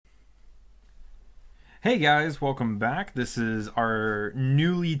Hey guys, welcome back. This is our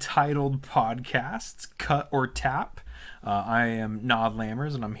newly titled podcast, Cut or Tap. I am Nod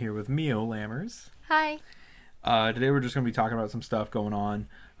Lammers, and I'm here with Mio Lammers. Hi. Today we're just going to be talking about some stuff going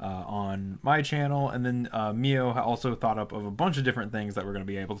on my channel, and then Mio also thought up of a bunch of different things that we're going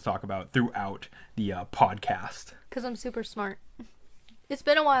to be able to talk about throughout the podcast. Because I'm super smart. It's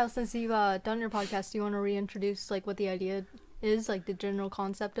been a while since you've done your podcast. Do you want to reintroduce what the idea is, the general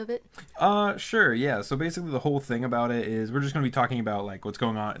concept of it? Sure, yeah. So basically the whole thing about it is we're just going to be talking about what's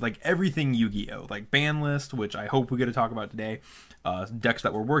going on, everything Yu-Gi-Oh! Ban list, which I hope we get to talk about today, decks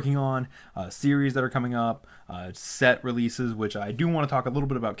that we're working on, series that are coming up, set releases, which I do want to talk a little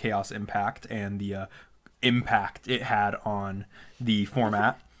bit about Chaos Impact and the impact it had on the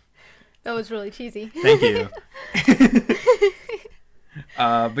format. That was really cheesy. Thank you.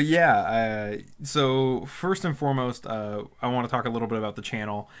 But yeah, so first and foremost, I want to talk a little bit about the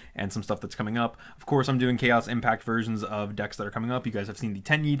channel and some stuff that's coming up. Of course, I'm doing Chaos Impact versions of decks that are coming up. You guys have seen the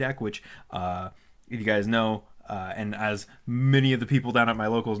Tenyi deck, which, if you guys know, and as many of the people down at my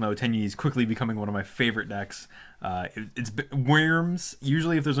locals know, Tenyi is quickly becoming one of my favorite decks. It's Wyrms.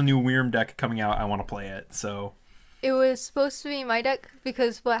 Usually if there's a new Wyrm deck coming out, I want to play it, so... It was supposed to be my deck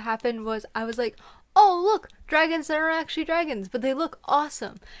because what happened was I was like, oh, look, dragons that are actually dragons, but they look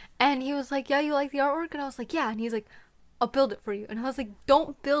awesome. And he was like, yeah, you like the artwork? And I was like, yeah. And he's like, I'll build it for you. And I was like,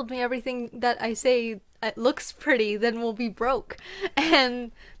 don't build me everything that I say it looks pretty, then we'll be broke.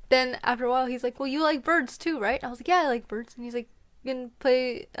 And then after a while, he's like, well, you like birds too, right? And I was like, yeah, I like birds. And he's like, you can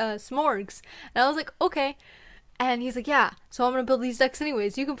play Smorgs. And I was like, okay. And he's like, yeah, so I'm going to build these decks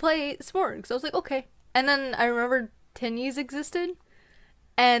anyways. You can play Smorgs. I was like, okay. And then I remembered Tenyis existed.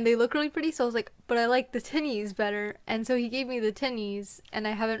 And they look really pretty, so I was like, but I like the Tenyis better. And so he gave me the Tenyis, and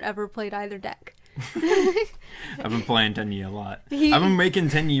I haven't ever played either deck. I've been playing Tenyi a lot. I've been making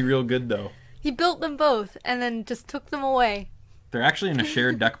Tenyi real good, though. He built them both, and then just took them away. They're actually in a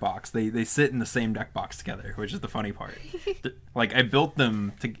shared deck box. They sit in the same deck box together, which is the funny part. I built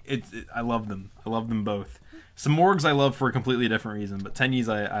them to... I love them. I love them both. Some Morgs I love for a completely different reason, but Tenyis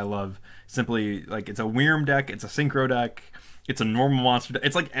I love simply... it's a Wyrm deck, it's a Synchro deck... It's a normal monster deck.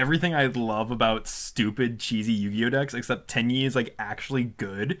 It's everything I love about stupid, cheesy Yu-Gi-Oh decks, except Tenyi is actually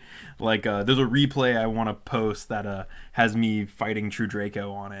good. There's a replay I want to post that has me fighting True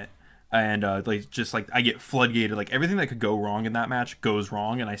Draco on it. And I get floodgated. Everything that could go wrong in that match goes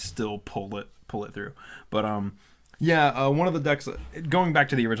wrong, and I still pull it through. But yeah, one of the decks, going back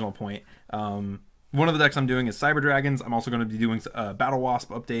to the original point, one of the decks I'm doing is Cyber Dragons. I'm also going to be doing a Battle Wasp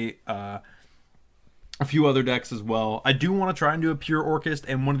update, a few other decks as well. I do want to try and do a pure Orchest,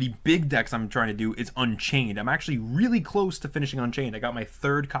 and one of the big decks I'm trying to do is Unchained. I'm actually really close to finishing Unchained. I got my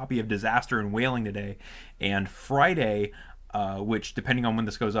third copy of Disaster and Wailing today, and Friday, which depending on when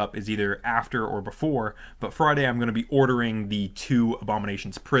this goes up is either after or before, but Friday I'm going to be ordering the 2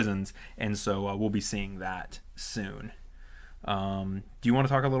 Abominations Prisons, and so we'll be seeing that soon. Do you want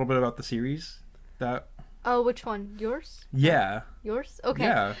to talk a little bit about the series? Oh, which one? Yours? Yeah. Yours? Okay.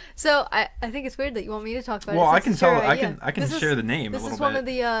 Yeah. So I think it's weird that you want me to talk about it. Well, I can share the name a little bit. This is one of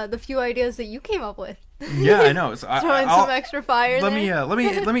the few ideas that you came up with. Yeah, I know. So throwing some extra fire let me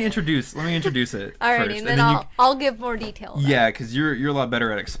introduce it. Alrighty, first, and then I'll give more detail. Yeah, because you're a lot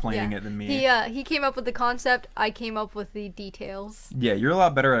better at explaining it than me. He came up with the concept. I came up with the details. Yeah, you're a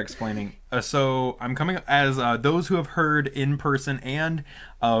lot better at explaining. So I'm coming as those who have heard in person, and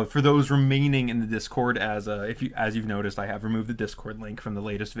for those remaining in the Discord, as you've noticed, I have removed the Discord link from the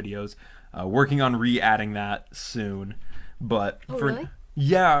latest videos. Working on re-adding that soon, but really?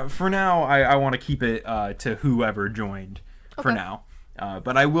 Yeah, for now, I want to keep it to whoever joined for now.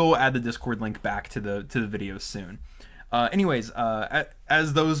 But I will add the Discord link back to the videos soon. Anyways,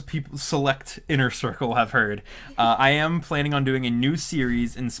 as those people select inner circle have heard, I am planning on doing a new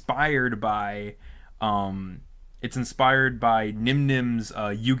series inspired by it's inspired by Nim Nim's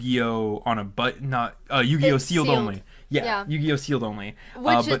Yu-Gi-Oh on Yu-Gi-Oh sealed only. Yeah, Yu-Gi-Oh sealed only.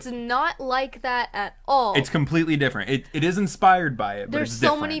 Which it's not like that at all. It's completely different. It is inspired by it, but there's it's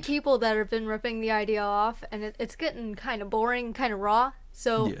so different. many people that have been ripping the idea off, and it's getting kind of boring, kind of raw.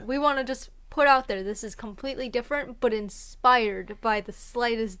 So we want to just put out there, this is completely different, but inspired by the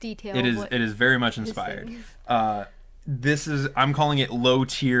slightest detail. It is very much inspired. I'm calling it low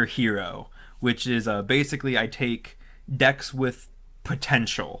tier hero, which is basically I take decks with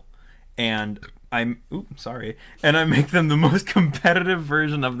potential, and I make them the most competitive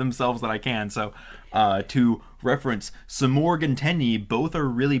version of themselves that I can. So, to reference, Samorg and Tenyi both are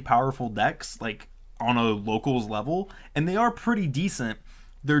really powerful decks, on a locals level, and they are pretty decent.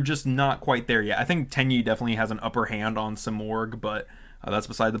 They're just not quite there yet. I think Tenyi definitely has an upper hand on Samorg, but That's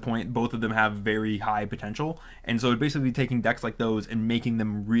beside the point. Both of them have very high potential, and so it's basically taking decks like those and making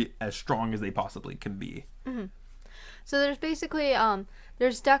them as strong as they possibly can be. Mm-hmm. So there's basically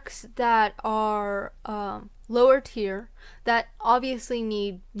there's decks that are lower tier that obviously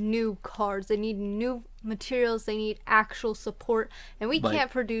need new cards. They need new materials. They need actual support, and we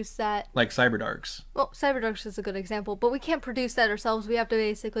can't produce that. Like Cyberdarks. Well, Cyberdarks is a good example, but we can't produce that ourselves. We have to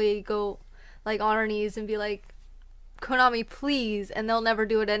basically go like on our knees and be like, Konami, please, and they'll never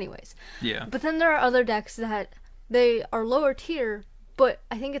do it anyways. Yeah. But then there are other decks that they are lower tier, but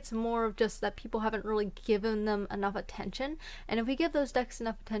I think it's more of just that people haven't really given them enough attention. And if we give those decks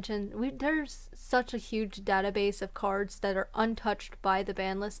enough attention, there's such a huge database of cards that are untouched by the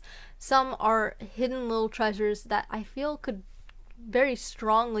ban list. Some are hidden little treasures that I feel could very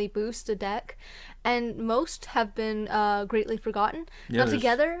strongly boost a deck, and most have been greatly forgotten. Yeah, now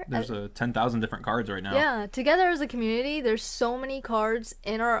together, there's 10,000 different cards right now. Yeah, together as a community, there's so many cards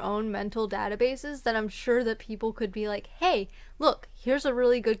in our own mental databases that I'm sure that people could be like, hey, look, here's a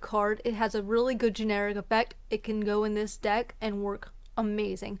really good card. It has a really good generic effect. It can go in this deck and work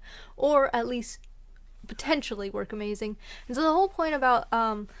amazing, or at least potentially work amazing. And so the whole point about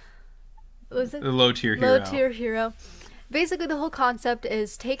what was it? The low tier hero. Low tier hero. Basically, the whole concept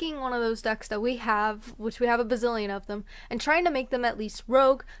is taking one of those decks that we have, which we have a bazillion of them, and trying to make them at least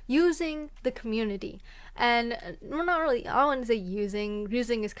rogue using the community. And we're not really, I don't want to say using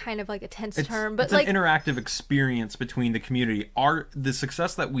is kind of like a tense term, but it's like an interactive experience between the community. The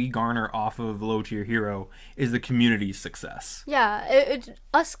success that we garner off of Low Tier Hero is the community's success. Yeah, it's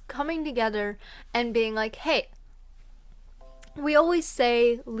us coming together and being like, hey, we always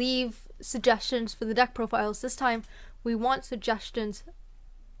say leave suggestions for the deck profiles. This time, we want suggestions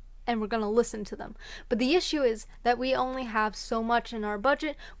and we're going to listen to them. But the issue is that we only have so much in our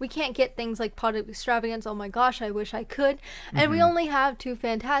budget. We can't get things like Pot of Extravagance. Oh my gosh, I wish I could. And we only have 2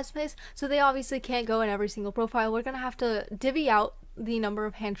 Phantasmes, so they obviously can't go in every single profile. We're going to have to divvy out the number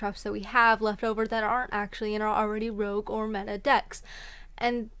of hand traps that we have left over that aren't actually in our already rogue or meta decks.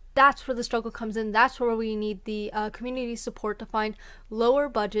 And that's where the struggle comes in. That's where we need the community support to find lower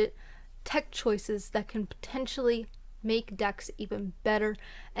budget tech choices that can potentially make decks even better.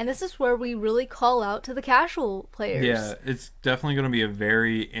 And this is where we really call out to the casual players. Yeah, it's definitely going to be a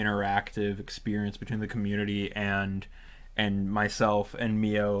very interactive experience between the community and myself and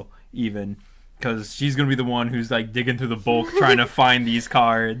Mio, even, because she's going to be the one who's like digging through the bulk trying to find these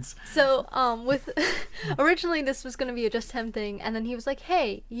cards. So with originally this was going to be a Just Him thing, and then he was like,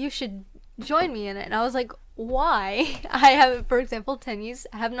 hey, you should join me in it. And I was like, why? I have, for example, Tennies.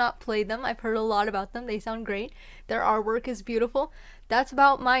 I have not played them. I've heard a lot about them. They sound great. Their artwork is beautiful. That's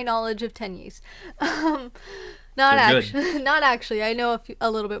about my knowledge of Tennies. Not actually. I know a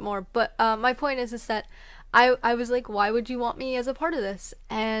little bit more. But my point is that I was like, why would you want me as a part of this?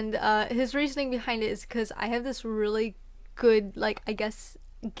 And his reasoning behind it is because I have this really good, like, I guess,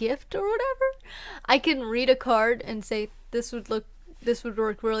 gift or whatever. I can read a card and say, this would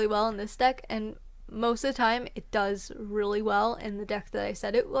work really well in this deck, and most of the time it does really well in the deck that I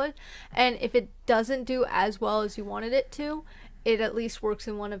said it would. And if it doesn't do as well as you wanted it to, it at least works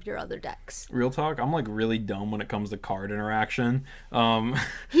in one of your other decks. Real talk, I'm like really dumb when it comes to card interaction.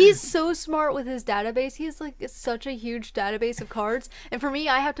 He's so smart with his database. He's like such a huge database of cards, and for me,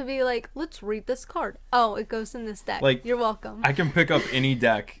 I have to be like, let's read this card. Oh, it goes in this deck. Like, you're welcome. I can pick up any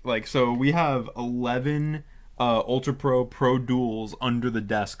deck. Like, so we have 11 Ultra Pro duels under the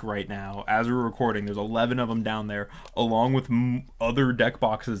desk right now as we're recording. There's 11 of them down there, along with other deck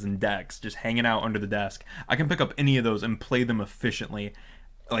boxes and decks just hanging out under the desk. I can pick up any of those and play them efficiently,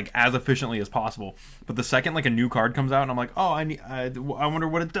 like as efficiently as possible. But the second like a new card comes out and I'm like, oh, I wonder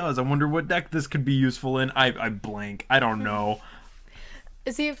what it does. I wonder what deck this could be useful in. I blank. I don't know.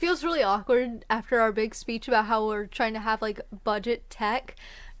 See, it feels really awkward after our big speech about how we're trying to have like budget tech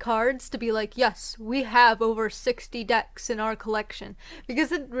cards to be like, yes, we have over 60 decks in our collection,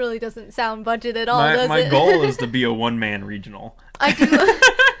 because it really doesn't sound budget at all, does it? My goal is to be a one-man regional.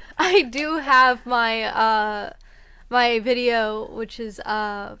 I do have my my video, which is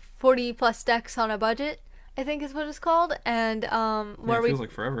 40 plus decks on a budget, I think is what it's called, and it feels like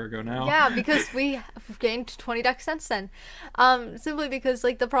forever ago now. Yeah, because we have gained 20 decks since then. Simply because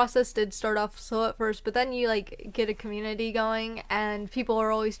like the process did start off slow at first, but then you like get a community going, and people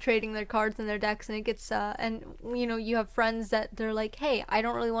are always trading their cards and their decks, and it gets and you know, you have friends that they're like, hey, I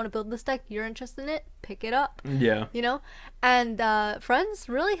don't really want to build this deck. You're interested in it? Pick it up. Yeah. You know, and friends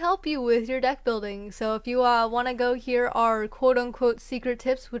really help you with your deck building. So if you want to go hear our quote unquote secret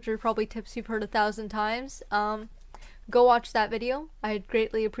tips, which are probably tips you've heard 1,000 times, go watch that video. I'd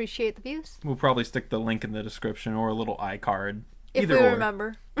greatly appreciate the views. We'll probably stick the link in the description or a little iCard If Either we or.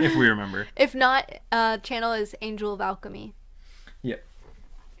 remember. If we remember. If not, channel is Angel of Alchemy. Yeah.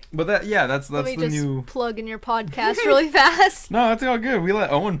 But that's Let me the just new plug in your podcast really fast. No, that's all good. We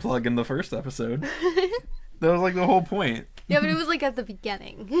let Owen plug in the first episode. That was like the whole point. Yeah, but it was like at the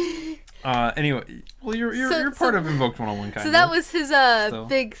beginning. Anyway, well, you're part of Invoked 101 kind of. So that was his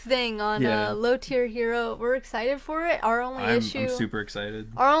big thing on Low Tier Hero. We're excited for it. I'm super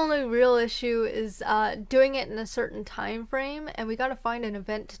excited. Our only real issue is doing it in a certain time frame, and we got to find an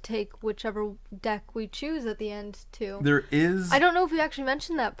event to take whichever deck we choose at the end too. There is. I don't know if we actually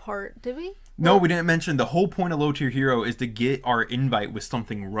mentioned that part. Did we? No, we didn't mention the whole point of Low Tier Hero is to get our invite with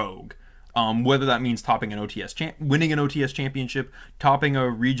something rogue. Whether that means topping an winning an OTS championship, topping a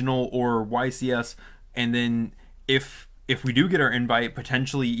regional or YCS, and then if we do get our invite,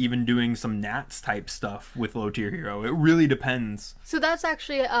 potentially even doing some Nats type stuff with Low Tier Hero. It really depends. So that's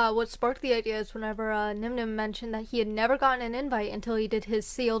actually what sparked the idea is whenever Nim Nim mentioned that he had never gotten an invite until he did his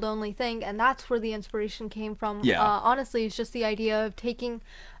sealed only thing, and that's where the inspiration came from. Yeah. Honestly, it's just the idea of taking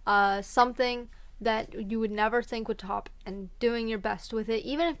something that you would never think would top and doing your best with it,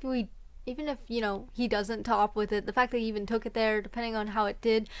 even if he doesn't top with it, the fact that he even took it there, depending on how it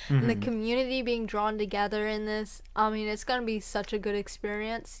did, and the community being drawn together in this, I mean, it's gonna be such a good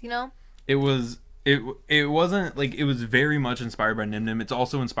experience, It wasn't like, it was very much inspired by Nim Nim. It's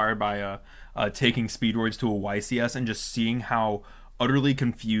also inspired by taking Speedroids to a YCS and just seeing how utterly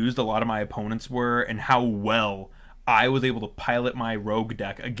confused a lot of my opponents were and how well I was able to pilot my rogue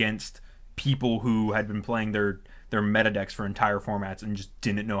deck against people who had been playing their meta decks for entire formats and just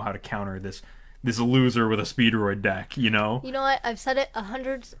didn't know how to counter this loser with a Speedroid deck, You know what? I've said it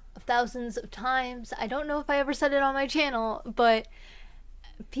hundreds of thousands of times. I don't know if I ever said it on my channel, but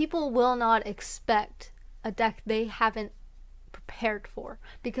people will not expect a deck they haven't prepared for.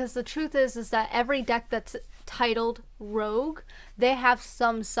 Because the truth is that every deck that's titled Rogue, they have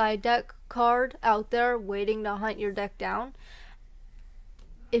some side deck card out there waiting to hunt your deck down.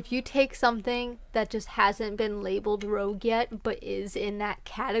 If you take something that just hasn't been labeled rogue yet, but is in that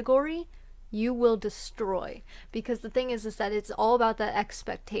category, you will destroy. Because the thing is that it's all about that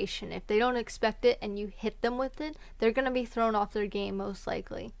expectation. If they don't expect it and you hit them with it, they're going to be thrown off their game most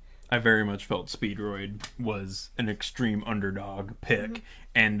likely. I very much felt Speedroid was an extreme underdog pick,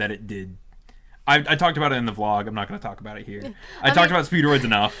 and that it did. I talked about it in the vlog. I'm not going to talk about it here. I talked about Speedroids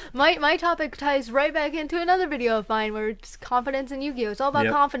enough. My topic ties right back into another video of mine where it's confidence in YuGiOh. It's all about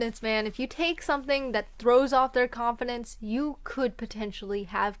confidence, man. If you take something that throws off their confidence, you could potentially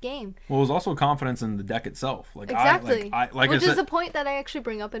have game. Well, it was also confidence in the deck itself. Exactly. Which is the point that I actually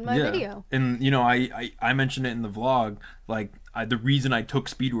bring up in my video. And, I mentioned it in the vlog. The reason I took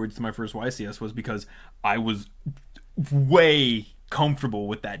Speedroids to my first YCS was because I was way comfortable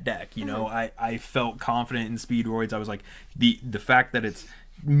with that deck. I felt confident in Speedroids. I was like, the fact that it's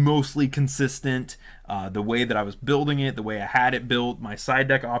mostly consistent, the way that I was building it, the way I had it built, my side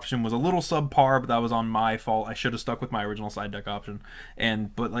deck option was a little subpar, but that was on my fault. I should have stuck with my original side deck option,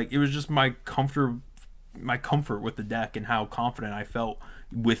 but it was just my comfort with the deck and how confident I felt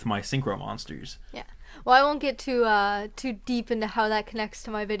with my synchro monsters. Yeah. Well, I won't get too deep into how that connects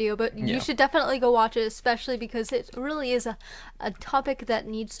to my video, but you should definitely go watch it, especially because it really is a topic that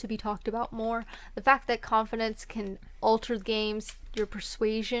needs to be talked about more. The fact that confidence can alter games, your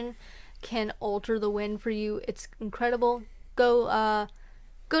persuasion can alter the win for you. It's incredible. Go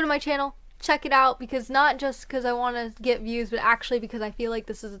to my channel, check it out, because not just because I want to get views, but actually because I feel like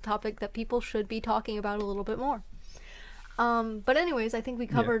this is a topic that people should be talking about a little bit more. But anyways, I think we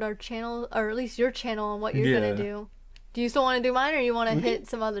covered our channel, or at least your channel, and what you're gonna do. Do you still want to do mine, or you want to hit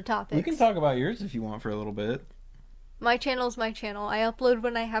some other topics? We can talk about yours if you want for a little bit. My channel is my channel. I upload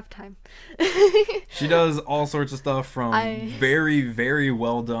when I have time. She does all sorts of stuff, from very, very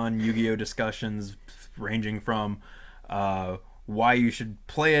well done Yu-Gi-Oh discussions, ranging from why you should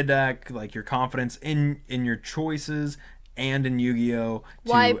play a deck, like your confidence in your choices, and in Yu-Gi-Oh!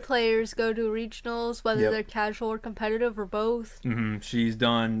 Why players go to regionals, whether they're casual or competitive, or both. She's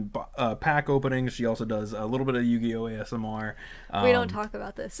done pack openings. She also does a little bit of Yu-Gi-Oh! ASMR. We don't talk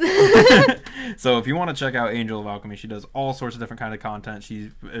about this. So if you want to check out Angel of Alchemy, she does all sorts of different kind of content.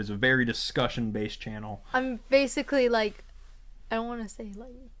 She is a very discussion-based channel. I'm basically like, I don't want to say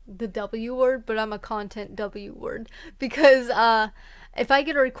like the W word, but I'm a content W word, because if I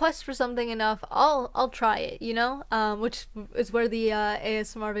get a request for something enough, I'll try it, which is where the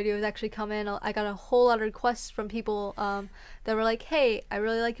ASMR videos actually come in. I got a whole lot of requests from people that were like, hey, I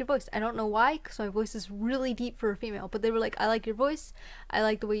really like your voice. I don't know why, because my voice is really deep for a female, but they were like, I like your voice, I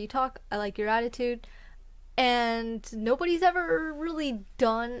like the way you talk, I like your attitude. And nobody's ever really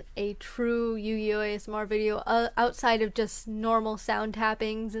done a true YuGiOh ASMR video outside of just normal sound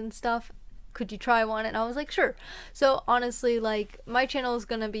tappings and stuff. Could you try one? And I was like, sure. So honestly, like, my channel is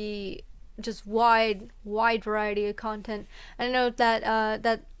gonna be just wide variety of content. I know that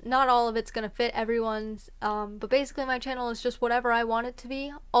that not all of it's gonna fit everyone's, but basically my channel is just whatever I want it to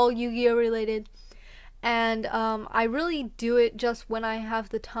be, all Yu-Gi-Oh related. And I really do it just when I have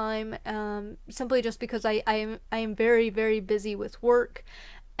the time, simply just because I am very busy with work,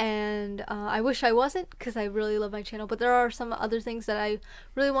 and I wish I wasn't, because I really love my channel, but there are some other things that I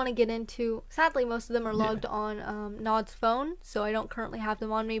really want to get into. Sadly, most of them are logged on Nod's phone, so I don't currently have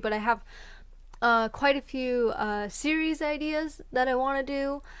them on me, but I have quite a few series ideas that I want to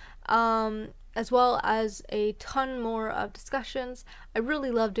do, as well as a ton more of discussions. I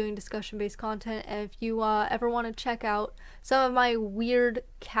really love doing discussion-based content, and if you ever want to check out some of my weird,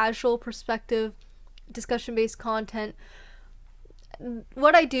 casual perspective discussion-based content,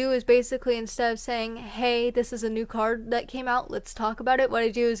 what I do is basically, instead of saying, hey, this is a new card that came out, let's talk about it, what I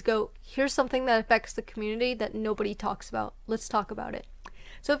do is go, here's something that affects the community that nobody talks about, let's talk about it.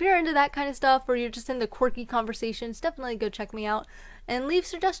 So if you're into that kind of stuff, or you're just into quirky conversations, definitely go check me out and leave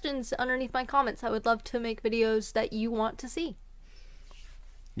suggestions underneath my comments. I would love to make videos that you want to see.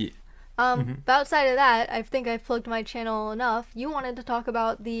 Yeah. But outside of that, I think I've plugged my channel enough. You wanted to talk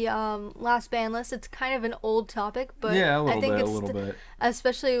about the last ban list. It's kind of an old topic, but yeah, I think a it's little bit.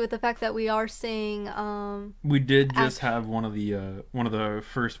 Especially with the fact that we are seeing. We did just have one of the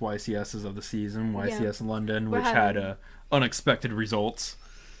first YCSs of the season, YCS London, which had unexpected results.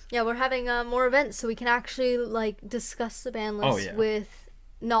 Yeah, we're having more events, so we can actually like discuss the ban list with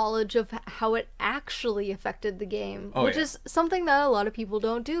knowledge of how it actually affected the game, which is something that a lot of people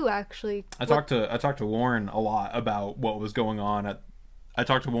don't do. Actually, I talked to Warren a lot about what was going on at. I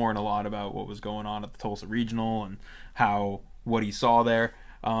talked to Warren a lot about what was going on at the Tulsa Regional and what he saw there.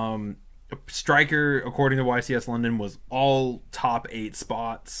 Striker, according to YCS London, was all top 8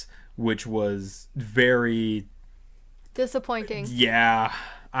 spots, which was very disappointing. Yeah,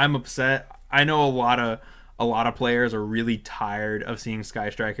 I'm upset. I know a lot of players are really tired of seeing Sky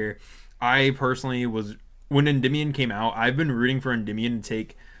Striker. I personally was, when Endymion came out, I've been rooting for Endymion to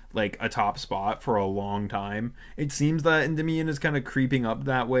take like a top spot for a long time. It seems that Endymion is kind of creeping up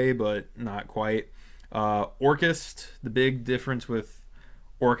that way, but not quite. Orchest, the big difference with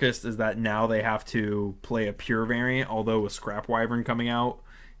Orchest is that now they have to play a pure variant, although with Scrap Wyvern coming out,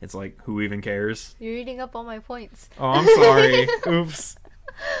 it's like, who even cares? You're eating up all my points. Oh, I'm sorry. Oops.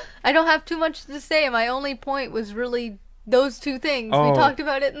 I don't have too much to say. My only point was really those two things. We talked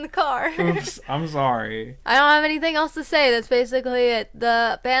about it in the car. Oops, I'm sorry. I don't have anything else to say. That's basically it.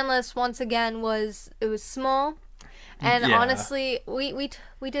 The ban list, once again, was small. And honestly, we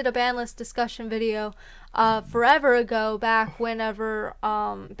did a ban list discussion video forever ago, back whenever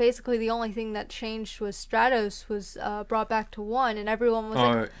basically the only thing that changed was Stratos was brought back to 1, and everyone was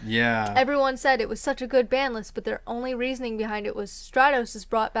like, everyone said it was such a good ban list, but their only reasoning behind it was Stratos is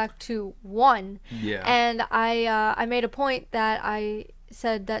brought back to 1. Yeah. And I made a point that I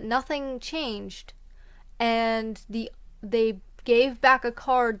said that nothing changed, and they gave back a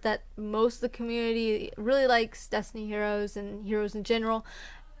card that most of the community really likes, Destiny Heroes and heroes in general.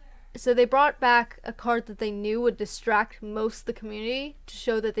 So they brought back a card that they knew would distract most of the community to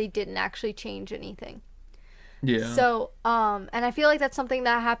show that they didn't actually change anything. Yeah. So, and I feel like that's something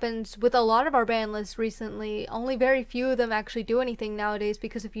that happens with a lot of our ban lists recently. Only very few of them actually do anything nowadays,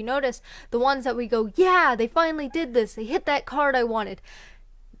 because if you notice, the ones that we go, yeah, they finally did this, they hit that card I wanted,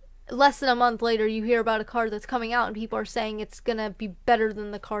 less than a month later you hear about a card that's coming out and people are saying it's gonna be better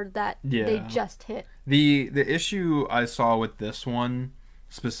than the card that they just hit. The issue I saw with this one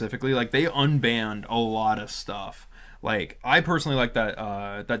specifically, like, they unbanned a lot of stuff. Like, I personally like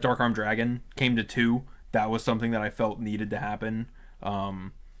that that Dark Arm Dragon came to 2. That was something that I felt needed to happen.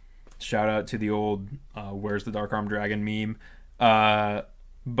 Shout out to the old where's the Dark Arm Dragon meme.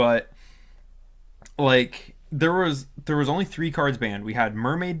 But like, there was only 3 cards banned. We had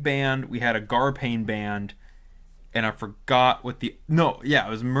Mermaid banned, we had a Garpain banned, and I forgot what it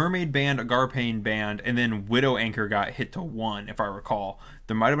was Mermaid banned, a Garpain banned, and then Widow Anchor got hit to 1, if I recall.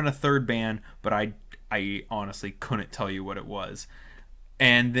 There might have been a 3rd ban, but I honestly couldn't tell you what it was.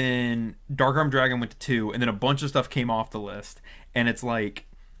 And then Dark Arm Dragon went to 2, and then a bunch of stuff came off the list. And it's like,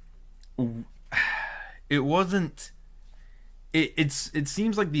 it wasn't... It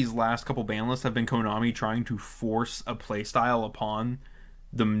seems like these last couple ban lists have been Konami trying to force a playstyle upon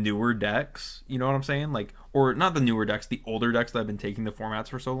the newer decks. You know what I'm saying? Like, or not the newer decks, the older decks that have been taking the formats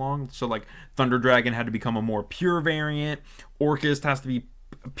for so long. So like, Thunder Dragon had to become a more pure variant. Orchest has to be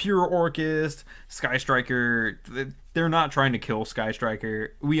Pure Orcust, Sky Striker. They're not trying to kill Sky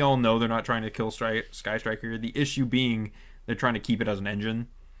Striker. We all know they're not trying to kill Sky Striker. The issue being they're trying to keep it as an engine.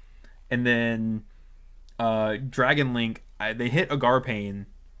 And then Dragon Link, they hit Agarpain,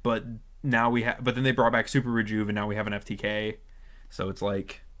 but now but then they brought back Super Rejuve, and now we have an FTK. So it's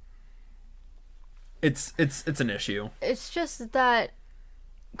like it's an issue. It's just that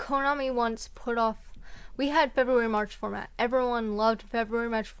Konami once put off. We had February March format. Everyone loved February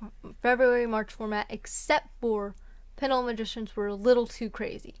March format, except for Pinnacle Magicians were a little too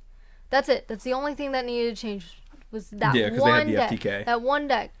crazy. That's it. That's the only thing that needed to change was that one they had the deck. FTK. That one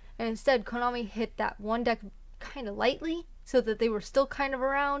deck. And instead, Konami hit that one deck kind of lightly, so that they were still kind of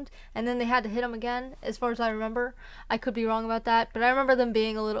around, and then they had to hit them again, as far as I remember. I could be wrong about that, but I remember them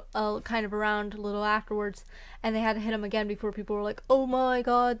being a little kind of around a little afterwards, and they had to hit them again before people were like, oh my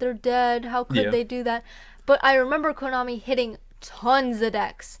god, they're dead, how could they do that? But I remember Konami hitting tons of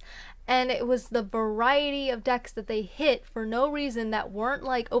decks, and it was the variety of decks that they hit for no reason that weren't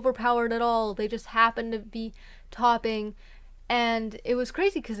like overpowered at all. They just happened to be topping, and it was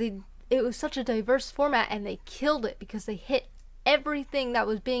crazy because it was such a diverse format, and they killed it because they hit everything that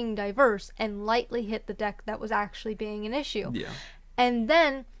was being diverse and lightly hit the deck that was actually being an issue. Yeah. And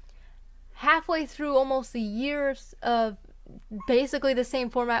then halfway through almost the years of basically the same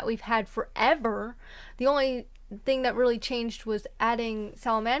format we've had forever, the only thing that really changed was adding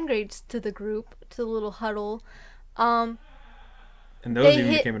Salamandrates to the group, to the little huddle. And those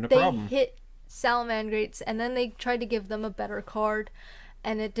even became a problem. They hit Salamandrates, and then they tried to give them a better card,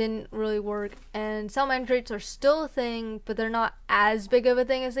 and it didn't really work. And Salamandrates are still a thing, but they're not as big of a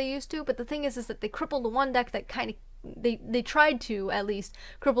thing as they used to. But the thing is that they crippled the one deck that kind of, they tried to at least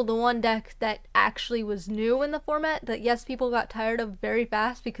cripple the one deck that actually was new in the format, that yes, people got tired of very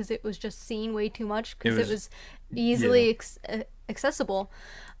fast because it was just seen way too much, because it was easily accessible.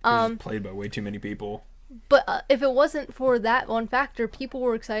 It was played by way too many people. But if it wasn't for that one factor, people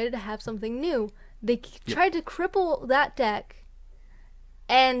were excited to have something new. They tried to cripple that deck,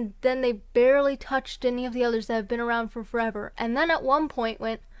 and then they barely touched any of the others that have been around for forever. And then at one point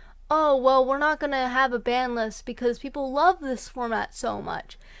went, oh, well, we're not going to have a ban list because people love this format so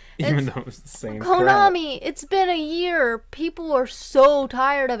much. Even though it was the same Konami, crap. It's been a year. People are so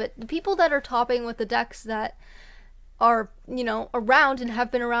tired of it. The people that are topping with the decks that are, you know, around and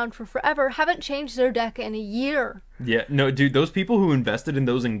have been around for forever haven't changed their deck in a year. Yeah, no, dude, those people who invested in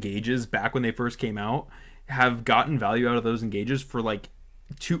those engages back when they first came out have gotten value out of those engages for like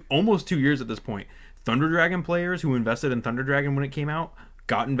almost 2 years at this point. Thunder Dragon players who invested in Thunder Dragon when it came out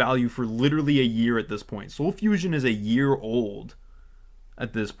gotten value for literally a year at this point. Soul Fusion is a year old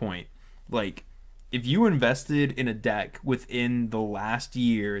at this point. Like, if you invested in a deck within the last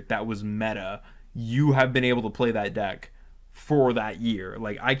year that was meta, you have been able to play that deck for that year.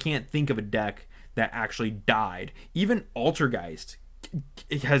 Like, I can't think of a deck that actually died. Even Altergeist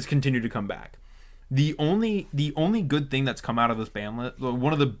has continued to come back. The only good thing that's come out of this ban list,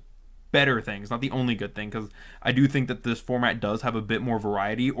 one of the better things, not the only good thing, because I do think that this format does have a bit more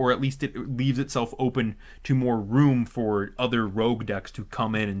variety, or at least it leaves itself open to more room for other rogue decks to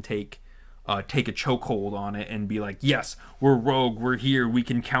come in and take a chokehold on it and be like, yes, we're rogue, we're here, we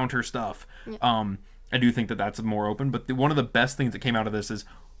can counter stuff. Yeah. I do think that that's more open, but one of the best things that came out of this is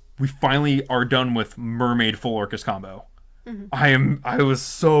we finally are done with Mermaid full Orcust combo. Mm-hmm. I was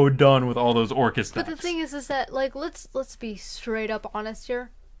so done with all those Orcust decks. But the thing is that, like, let's be straight up honest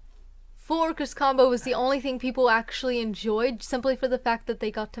here. Full Orcust combo was the only thing people actually enjoyed, simply for the fact that they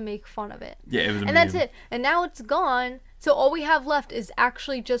got to make fun of it. Yeah, it was and that's it. And now it's gone, so all we have left is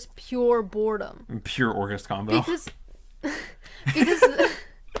actually just pure boredom. Pure Orcust combo. Because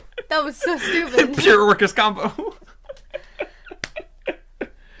that was so stupid. Pure Orcust combo.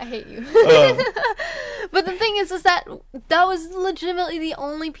 I hate you. But the thing is that was legitimately the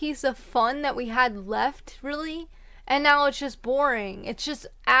only piece of fun that we had left, really. And now it's just boring. It's just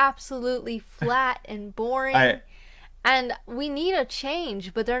absolutely flat and boring. And we need a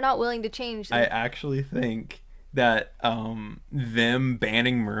change, but they're not willing to change. I actually think that them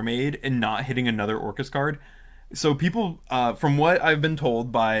banning Mermaid and not hitting another Orcust card. So people, from what I've been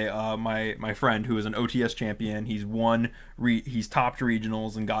told by my friend who is an OTS champion, he's topped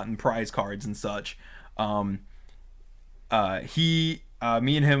regionals and gotten prize cards and such. Me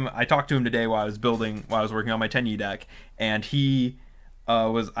and him, I talked to him today while I was working on my 10U deck, and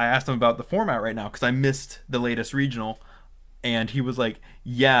I asked him about the format right now because I missed the latest regional, and he was like,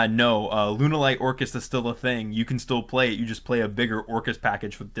 yeah, no, Lunalight Orcust is still a thing. You can still play it. You just play a bigger Orcust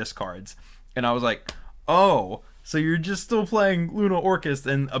package with discards. And I was like, oh, So you're just still playing Luna Orcust,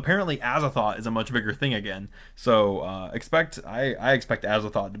 and apparently Azathoth is a much bigger thing again. So I expect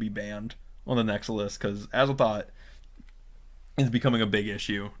Azathoth to be banned on the next list, because Azathoth is becoming a big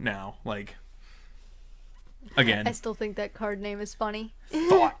issue now. Like, again, I still think that card name is funny.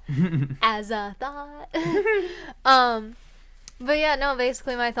 thought. As a thought. But yeah, no,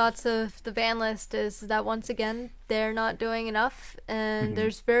 basically my thoughts of the ban list is that once again, they're not doing enough, and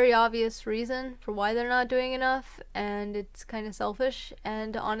there's very obvious reason for why they're not doing enough, and it's kind of selfish,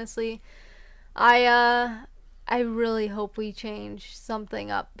 and honestly, I really hope we change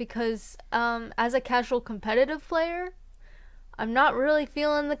something up, because as a casual competitive player, I'm not really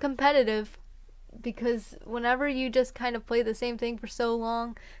feeling the competitive, because whenever you just kind of play the same thing for so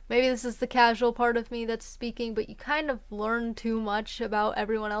long, maybe this is the casual part of me that's speaking, but you kind of learn too much about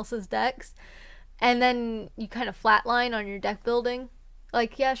everyone else's decks, and then you kind of flatline on your deck building.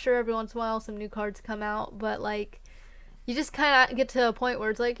 Like, yeah, sure, every once in a while some new cards come out, but like, you just kind of get to a point where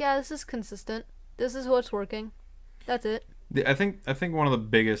it's like, yeah, this is consistent, this is what's working, that's it. I think one of the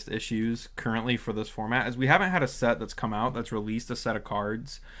biggest issues currently for this format is we haven't had a set that's come out that's released a set of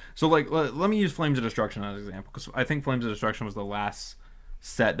cards. So like, let me use Flames of Destruction as an example, because I think Flames of Destruction was the last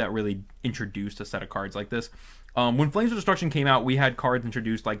set that really introduced a set of cards like this. When Flames of Destruction came out, we had cards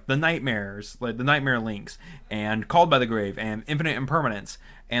introduced like the Nightmares, like the Nightmare Links, and Called by the Grave, and Infinite Impermanence.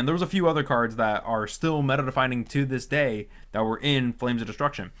 And there was a few other cards that are still meta-defining to this day that were in Flames of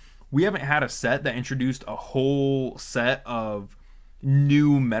Destruction. We haven't had a set that introduced a whole set of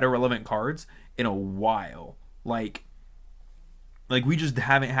new meta-relevant cards in a while. Like we just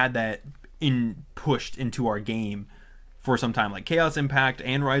haven't had that pushed into our game for some time. Like Chaos Impact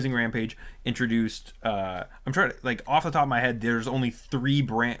and Rising Rampage introduced, I'm trying to, like, off the top of my head, there's only 3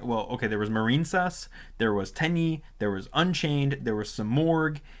 there was Marine Cess, there was Tenyi, there was Unchained, there was some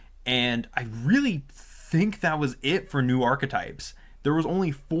Morgue, and I really think that was it for new archetypes. There was only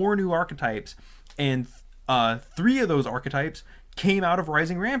 4 new archetypes, and 3 of those archetypes came out of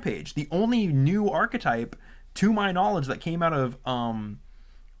Rising Rampage. The only new archetype, to my knowledge, that came out of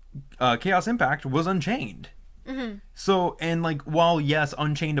Chaos Impact was Unchained. So, and like, while yes,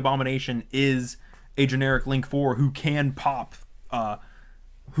 Unchained Abomination is a generic Link 4 who can pop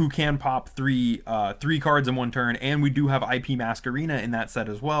 3 cards in one turn, and we do have IP Masquerena in that set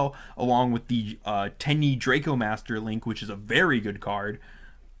as well, along with the Tenyi Draco Master Link, which is a very good card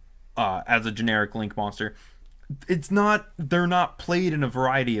as a generic Link monster. They're not played in a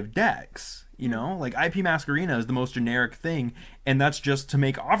variety of decks, you know? Like, IP Masquerena is the most generic thing, and that's just to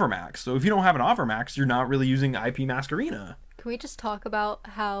make Overmax. So if you don't have an Overmax, you're not really using IP Masquerena. Can we just talk about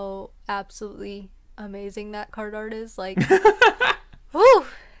how absolutely amazing that card art is? Like, whew,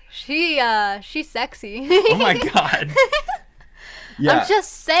 she's sexy. Oh my god. Yeah. I'm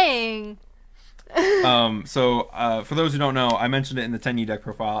just saying. So for those who don't know, I mentioned it in the Tenyi deck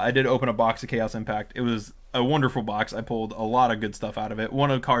profile. I did open a box of Chaos Impact. It was a wonderful box. I pulled a lot of good stuff out of it.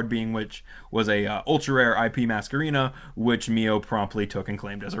 One card being which was a ultra rare IP Masquerena, which Mio promptly took and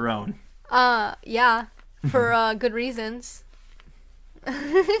claimed as her own. Yeah, for good reasons.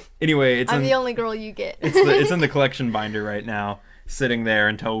 Anyway, I'm the only girl you get. It's in the collection binder right now, sitting there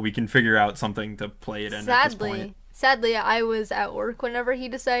until we can figure out something to play it in. Sadly, I was at work whenever he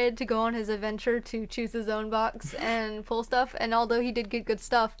decided to go on his adventure to choose his own box and pull stuff. And although he did get good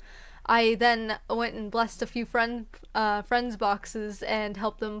stuff, I then went and blessed a few friends' boxes and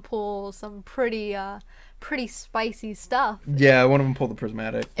helped them pull some pretty spicy stuff. Yeah, one of them pulled the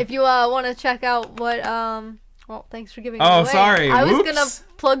Prismatic. If you want to check out what well, thanks for giving it away. Oh, sorry. I was Whoops. gonna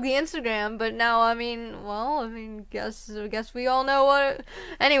plug the Instagram, but now guess we all know what.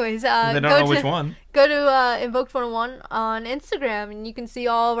 Anyways, they don't know which one. Go to Invoked101 on Instagram, and you can see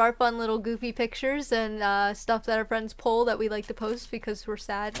all of our fun little goofy pictures and stuff that our friends pull that we like to post because we're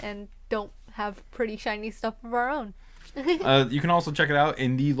sad and don't have pretty shiny stuff of our own. You can also check it out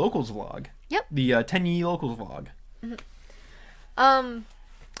in the locals vlog. Yep. The Tenyi locals vlog.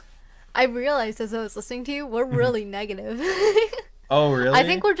 I realized as I was listening to you, we're really negative. Oh, really? I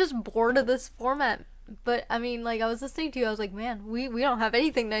think we're just bored of this format. But, I mean, like, I was listening to you, I was like, man, we don't have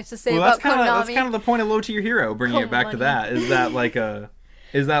anything nice to say about Konami. That's kind of the point of Low Tier Hero, bringing it back to that. Is that, like, I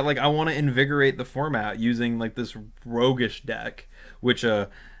want to invigorate the format using, like, this roguish deck, which,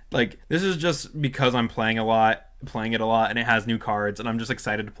 like, this is just because I'm playing it a lot, and it has new cards, and I'm just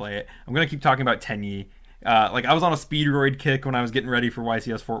excited to play it. I'm going to keep talking about Tenyi. Like, I was on a Speedroid kick when I was getting ready for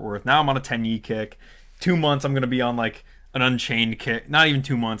YCS Fort Worth. Now I'm on a Tenyi kick. 2 months I'm going to be on, like, an Unchained kick. Not even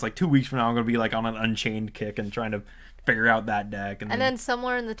 2 months. Like, 2 weeks from now I'm going to be, like, on an Unchained kick and trying to figure out that deck, And then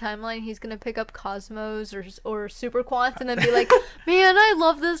somewhere in the timeline, he's gonna pick up Cosmos or Super Quants, and then be like, "Man, I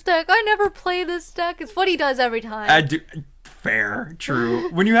love this deck. I never play this deck." It's what he does every time. I do. Fair, true.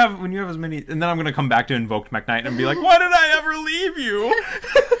 When you have as many, and then I'm gonna come back to Invoked Mech Knight and be like, "Why did I ever leave you?"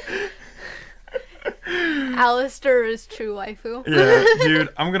 Alistair is true waifu. Yeah, dude,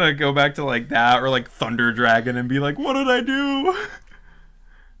 I'm gonna go back to like that or like Thunder Dragon and be like, "What did I do?"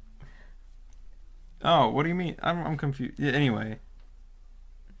 Oh, what do you mean? I'm confused. Yeah, anyway.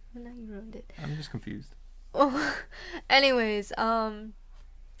 Now you ruined it. I'm just confused. Anyways,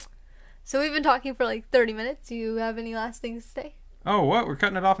 so we've been talking for like 30 minutes. Do you have any last things to say? Oh, what? We're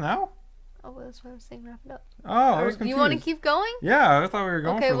cutting it off now? Oh, well, that's what I was saying. Wrap it up. Oh, I was confused. Do you want to keep going? Yeah, I thought we were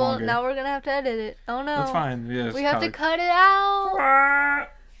going okay, for well, longer. now we're going to have to edit it. Oh, no. That's fine. Yeah, we have to cut it out.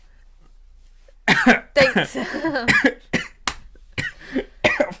 Thanks.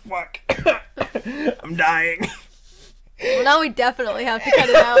 Fuck. I'm dying. Well, now we definitely have to cut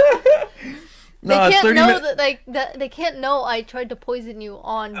it out. They can't know that they can't know I tried to poison you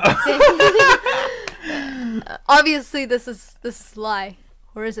on. Obviously, this is lie,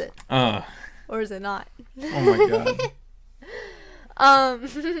 or is it? Or is it not? Oh my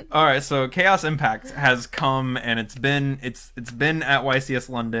god. All right, so Chaos Impact has come, and it's been at YCS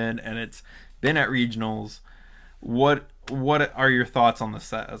London, and it's been at regionals. What are your thoughts on the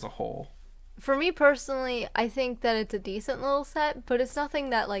set as a whole? For me personally, I think that it's a decent little set, but it's nothing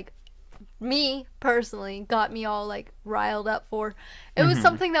that like me personally got me all like riled up for. It was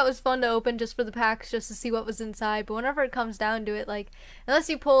something that was fun to open just for the packs, just to see what was inside. But whenever it comes down to it, like unless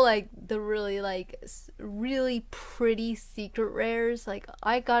you pull like the really pretty secret rares, like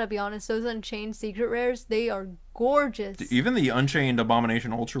I gotta be honest, those Unchained secret rares, they are gorgeous. Even the Unchained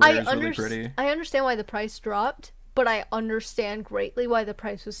Abomination Ultra rare is really pretty. I understand why the price dropped, but I understand greatly why the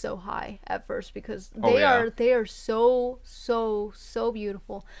price was so high at first, because they are so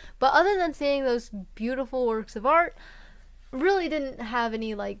beautiful. But other than seeing those beautiful works of art, really didn't have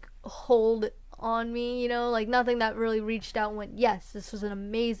any like hold on me, you know, like nothing that really reached out and went, yes, this was an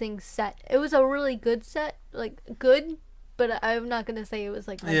amazing set. It was a really good set, like good, but I'm not gonna say it was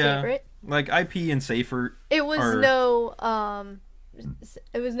like my favorite. Like IP and Safer. It was no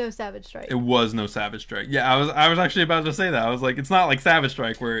Savage Strike. It was no Savage Strike. Yeah, I was actually about to say that. I was like, it's not like Savage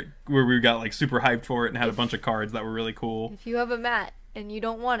Strike where we got like super hyped for it and had a bunch of cards that were really cool. If you have a mat and you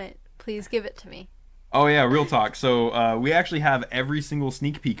don't want it, please give it to me. Oh yeah, real talk. So we actually have every single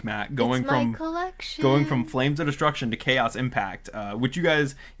sneak peek mat going from Flames of Destruction to Chaos Impact, which you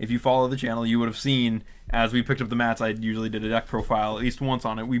guys, if you follow the channel, you would have seen as we picked up the mats. I usually did a deck profile at least once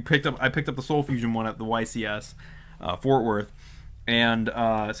on it. I picked up the Soul Fusion one at the YCS Fort Worth. And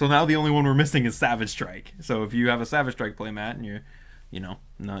so now the only one we're missing is Savage Strike. So if you have a Savage Strike playmat and you're,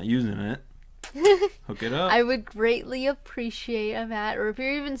 not using it, hook it up. I would greatly appreciate a mat, or if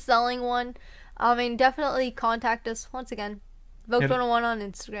you're even selling one, I mean, definitely contact us once again. Vote101 on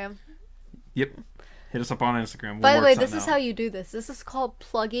Instagram. Yep. Hit us up on Instagram. By the way, this is how you do this. This is called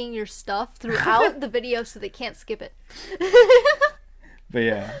plugging your stuff throughout the video so they can't skip it. But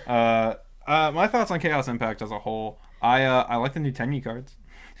yeah, my thoughts on Chaos Impact as a whole. I like the new Tenyi cards.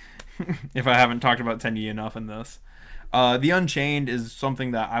 If I haven't talked about Tenyi enough in this. The Unchained is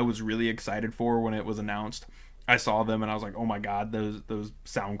something that I was really excited for when it was announced. I saw them and I was like, oh my god, those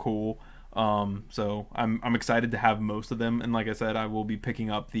sound cool. So I'm excited to have most of them. And like I said, I will be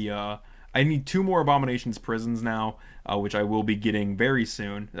picking up the... I need 2 more Abominations Prisons now, which I will be getting very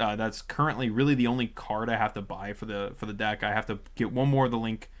soon. That's currently really the only card I have to buy for the deck. I have to get 1 more of the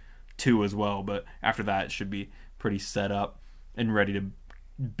Link 2 as well, but after that it should be pretty set up and ready to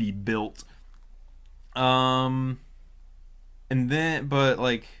be built. And then, but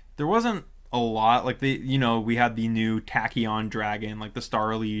like there wasn't a lot. Like we had the new Tachyon Dragon, like the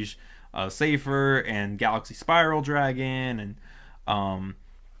Star Liege Safer, and Galaxy Spiral Dragon, and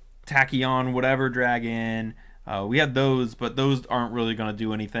Tachyon whatever Dragon. We had those, but those aren't really going to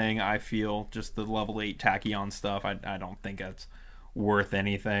do anything. I feel just the level 8 Tachyon stuff. I don't think that's worth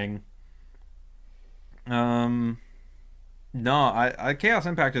anything. No, I Chaos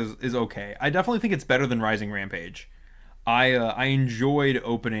Impact is okay. I definitely think it's better than Rising Rampage. I enjoyed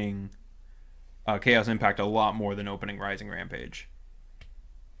opening Chaos Impact a lot more than opening Rising Rampage.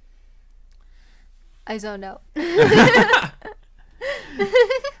 I zoned out. Yeah.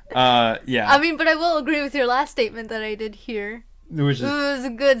 I mean, but I will agree with your last statement that I did here. It was a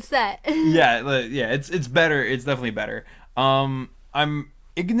good set. yeah, it's better. It's definitely better.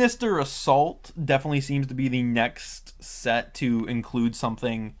 Ignister Assault definitely seems to be the next set to include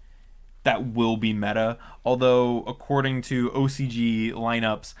something that will be meta. Although, according to OCG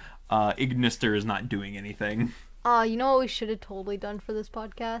lineups, Ignister is not doing anything. You know what we should have totally done for this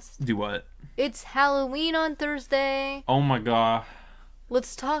podcast? Do what? It's Halloween on Thursday. Oh my god.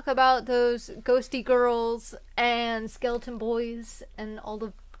 Let's talk about those ghosty girls and skeleton boys and all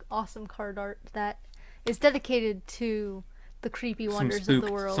the awesome card art that is dedicated to the creepy wonders of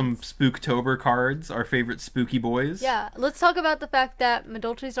the world. Some Spooktober cards, our favorite spooky boys. Yeah, let's talk about the fact that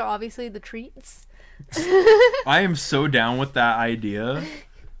Madolches are obviously the treats. I am so down with that idea.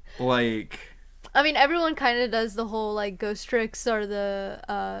 Like, I mean, everyone kind of does the whole, like, ghost tricks are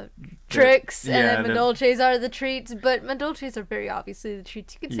the tricks, and then Madolches are the treats, but Madolches are very obviously the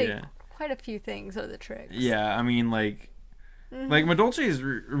treats. You could say quite a few things are the tricks. Yeah, I mean, like Madolches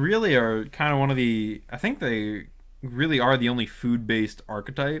really are kind of one of the, I think they really are the only food-based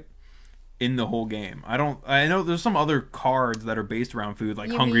archetype in the whole game. I know there's some other cards that are based around food, like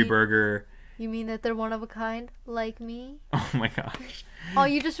Hungry Burger. You mean that they're one of a kind, like me? Oh my gosh. Oh,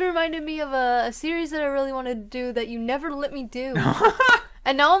 you just reminded me of a series that I really wanted to do that you never let me do.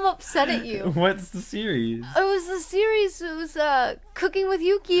 And now I'm upset at you. What's the series? It was Cooking with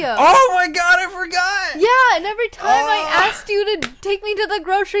YuGiOh. Oh my god, I forgot! Yeah, and every time I asked you to take me to the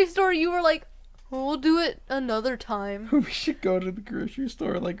grocery store, you were like, we'll do it another time. We should go to the grocery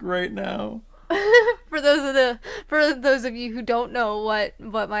store, like, right now. For those of you who don't know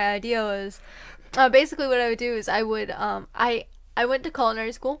what my idea was, basically what I would do is I went to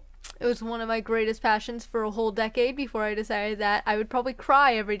culinary school. It was one of my greatest passions for a whole decade before I decided that I would probably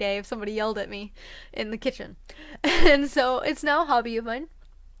cry every day if somebody yelled at me in the kitchen. And so it's now a hobby of mine.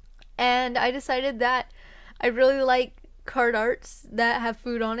 And I decided that I really like card arts that have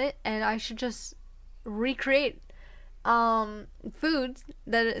food on it, and I should just recreate foods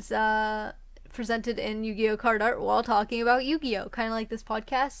that is presented in Yu-Gi-Oh card art while talking about Yu-Gi-Oh, kind of like this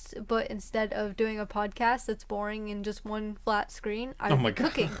podcast, but instead of doing a podcast that's boring in just one flat screen, I'd be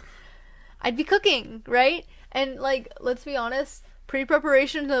cooking. I'd be cooking, right? And, like, let's be honest,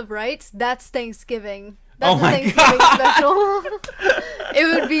 pre-preparation of rites, that's Thanksgiving. That's Thanksgiving special.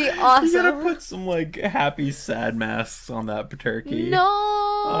 It would be awesome. You gotta put some, like, happy sad masks on that turkey. No.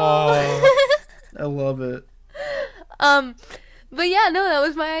 Oh, I love it. But yeah, no, that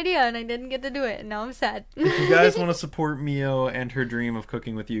was my idea, and I didn't get to do it, and now I'm sad. If you guys want to support Mio and her dream of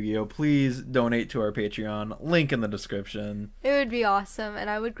cooking with Yu-Gi-Oh, please donate to our Patreon. Link in the description. It would be awesome, and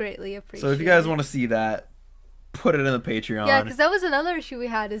I would greatly appreciate it. So if you guys want to see that, put it in the Patreon. Yeah, because that was another issue we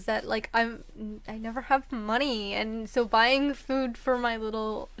had, is that, like, I never have money, and so buying food for my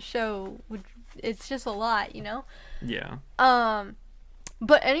little show, it's just a lot, you know? Yeah.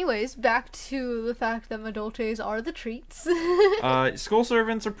 But anyways, back to the fact that Madolches are the treats. Skull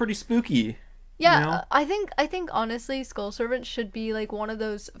Servants are pretty spooky. Yeah, you know? I think honestly, Skull Servants should be like one of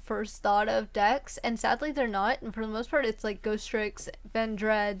those first thought of decks, and sadly they're not. And for the most part, it's like Ghost Tricks,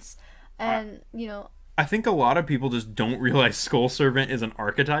 Vendreads, and you know. I think a lot of people just don't realize Skull Servant is an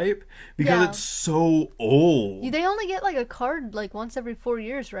archetype because it's so old. They only get like a card like once every 4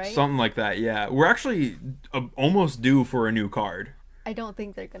 years, right? Something like that. Yeah, we're actually almost due for a new card. I don't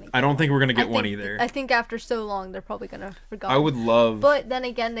think they're gonna. I don't think we're gonna get one either. I think after so long, they're probably gonna forget. I would love. But then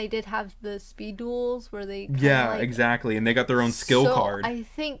again, they did have the speed duels where they. Exactly, and they got their own skill card. I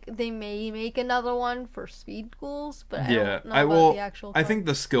think they may make another one for speed duels, but I don't know about the actual card. I think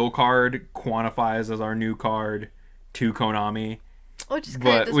the skill card quantifies as our new card to Konami, which is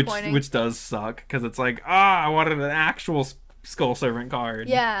kind of disappointing. Which does suck because it's like I wanted an actual Skull Servant card.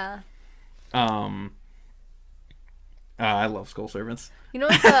 Yeah. I love Skull Servants. You know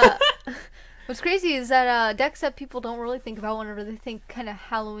what's crazy is that decks that people don't really think about whenever they think kind of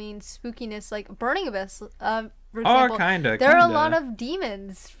Halloween spookiness, like Burning Abyss. For example, there are a lot of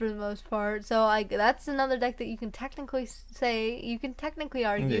demons for the most part, so like that's another deck that you can technically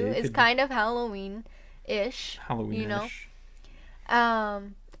argue is kind of Halloween-ish. Halloween-ish. You know.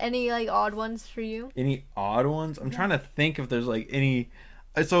 Any like odd ones for you? Any odd ones? I'm trying to think if there's like any.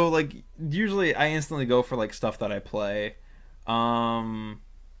 So, like, usually I instantly go for, like, stuff that I play.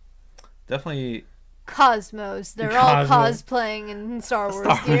 Definitely... Cosmos. They're all cosplaying in Star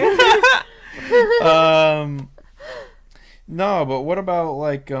Wars gear. No, but what about,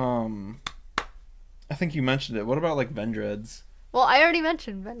 like, I think you mentioned it. What about, like, Vendreads? Well, I already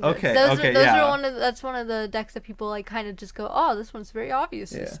mentioned Vendreads. Okay, that's one of the decks that people, like, kind of just go, oh, this one's very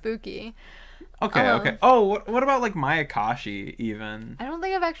obviously spooky. Okay. Oh, what about like Mayakashi even? I don't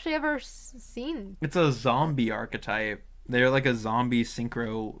think I've actually ever seen. It's a zombie archetype. They're like a zombie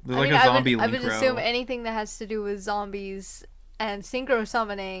synchro. They're like a zombie synchro. I would assume anything that has to do with zombies and synchro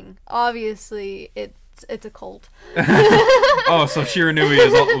summoning. Obviously, it's a cult. Oh, so Shiranui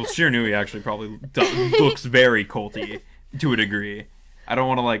is. Shiranui actually probably looks very culty to a degree. I don't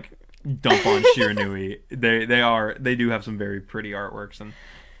want to like. dump on Shiranui. They do have some very pretty artworks, and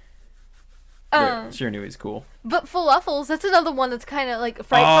Shiranui's cool. But Falafels, that's another one that's kind of like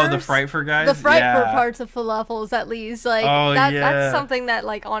Frightfurs. Oh, the Frightfur guys? The Frightfur parts of Falafels, at least. Like, that's something that,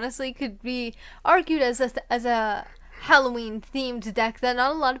 like, honestly could be argued as a Halloween-themed deck that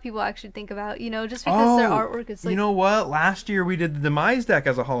not a lot of people actually think about, you know, just because their artwork is, like... You know what? Last year we did the Demise deck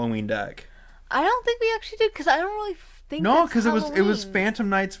as a Halloween deck. I don't think we actually did, because I don't really think No, because it was Phantom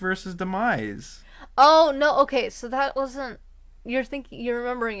Knights versus Demise. Oh, no, okay, so that wasn't... You're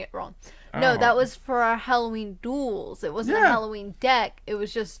remembering it wrong. No, that was for our Halloween duels. It wasn't a Halloween deck. It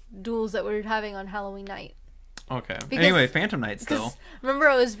was just duels that we were having on Halloween night. Okay. Anyway, Phantom Knight still. Remember,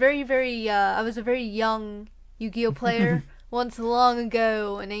 I was I was a very young YuGiOh player. Once long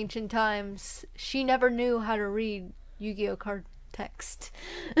ago in ancient times, she never knew how to read YuGiOh card text.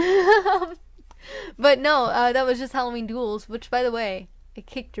 But no, that was just Halloween duels, which, by the way, it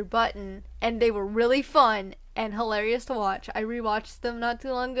kicked your button, and they were really fun and hilarious to watch. I rewatched them not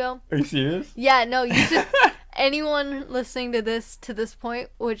too long ago. Are you serious? Yeah, no, you should. Anyone listening to this point,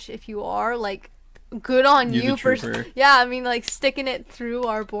 which if you are, like, good on you for, yeah, I mean, like, sticking it through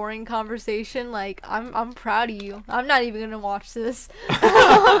our boring conversation. Like, I'm proud of you. I'm not even gonna watch this.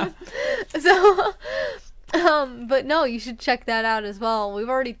 But no, you should check that out as well. We've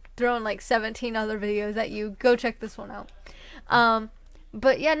already thrown like 17 other videos at you. Go check this one out.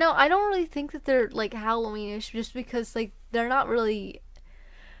 But yeah, no, I don't really think that they're like Halloweenish, just because like they're not really.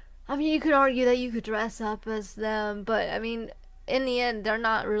 I mean, you could argue that you could dress up as them, but I mean, in the end, they're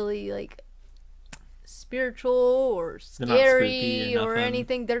not really like spiritual or scary or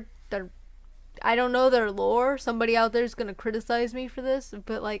anything. They're I don't know their lore. Somebody out there is gonna criticize me for this,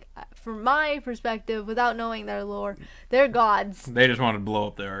 but like from my perspective, without knowing their lore, they're gods. They just want to blow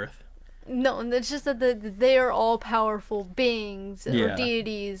up the earth. No, it's just that they are all powerful beings or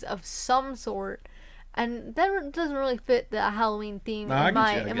deities of some sort, and that doesn't really fit the Halloween theme in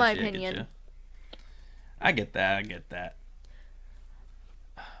my opinion. I get that.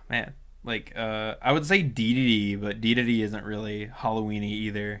 Man, like I would say DDD, but DDD isn't really Halloweeny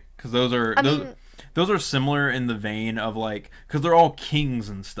either, because those are similar in the vein of like, because they're all kings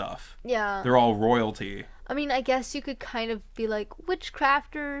and stuff. Yeah, they're all royalty. I mean, I guess you could kind of be like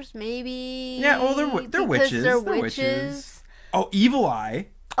witchcrafters, maybe. Yeah, well, they're witches. They're witches. Oh, Evil Eye.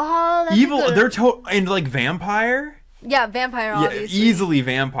 Oh, that's Evil. They're and like vampire. Yeah, vampire. Obviously. Yeah, easily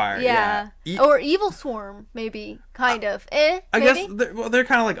vampire. Yeah. Or Evil Swarm, maybe. Kind of. I guess they're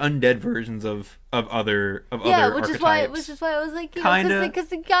kind of like undead versions of other archetypes. Which is why I was like, because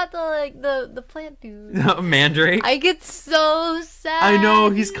they got the plant dude. Mandrake. I get so sad. I know,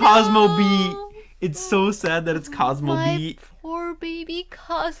 he's Cosmo Beat. It's so sad that it's Cosmo Beat. Poor baby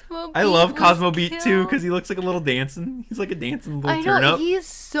Cosmo Beat. I love Cosmo Beat too, because he looks like a little dancing. He's like a dancing little turnip. I know, he's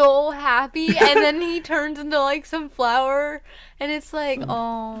so happy, and then he turns into like some flower, and it's like,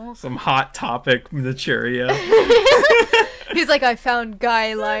 some Hot Topic Naturia. He's like, I found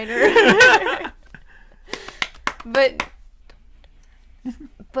guy liner. But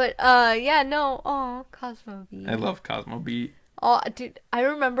yeah, no, Cosmo Beat. I love Cosmo Beat. Oh, dude, I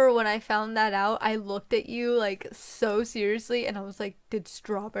remember when I found that out, I looked at you, like, so seriously, and I was like, did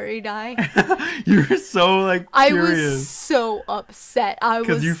Strawberry die? You were so, like, curious. I was so upset.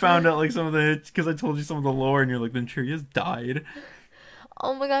 Because you found out, like, because I told you some of the lore, and you're like, then Naturia's died.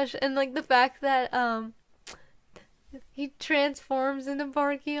 Oh my gosh, and, like, the fact that, he transforms into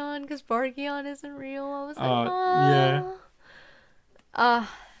Barkion, because Barkion isn't real. I was like, yeah.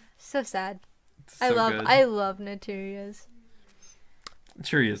 So sad. I love Naturias.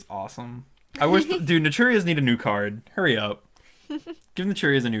 Naturia's awesome. I wish, dude, Naturias need a new card. Hurry up. Give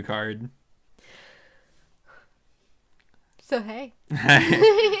Naturias a new card. So hey.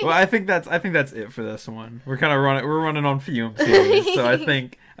 Well, I think that's it for this one. We're running on fumes here, so I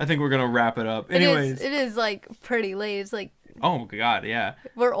think we're gonna wrap it up. Anyways, it is like pretty late. It's like, oh god, yeah.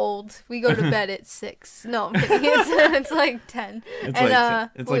 We're old. We go to bed at 6. No, I'm kidding. It's like 10.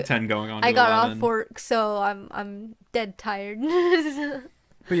 It's like 10 going on. I got off work, so I'm dead tired.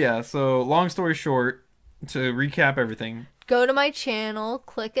 But yeah, so long story short, to recap everything. Go to my channel,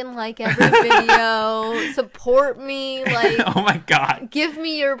 click and like every video, support me, like, oh my god, give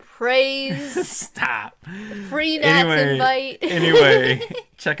me your praise. Stop. Free Nats invite. Anyway,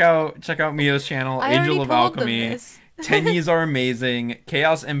 check out Mio's channel, Angel of Alchemy. 10Ys are amazing.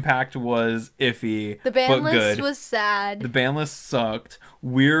 Chaos Impact was iffy, the ban but list good. Was sad. The ban list sucked.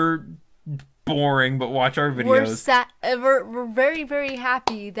 We're boring, but watch our videos. We're very, very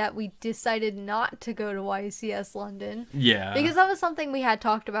happy that we decided not to go to YCS London. Yeah. Because that was something we had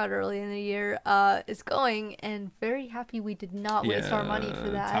talked about early in the year, is going, and very happy we did not waste our money for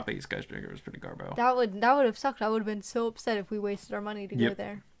that. Top 8 skyscraper was pretty garbo. That would have sucked. I would have been so upset if we wasted our money to go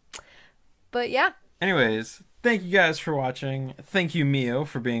there. But yeah. Anyways, thank you guys for watching. Thank you, Mio,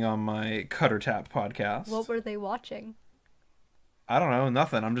 for being on my Cutter Tap podcast. What were they watching? I don't know,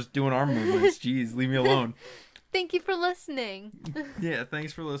 nothing. I'm just doing arm movements. Jeez, leave me alone. Thank you for listening. Yeah,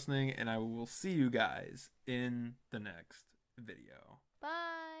 thanks for listening, and I will see you guys in the next video.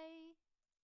 Bye.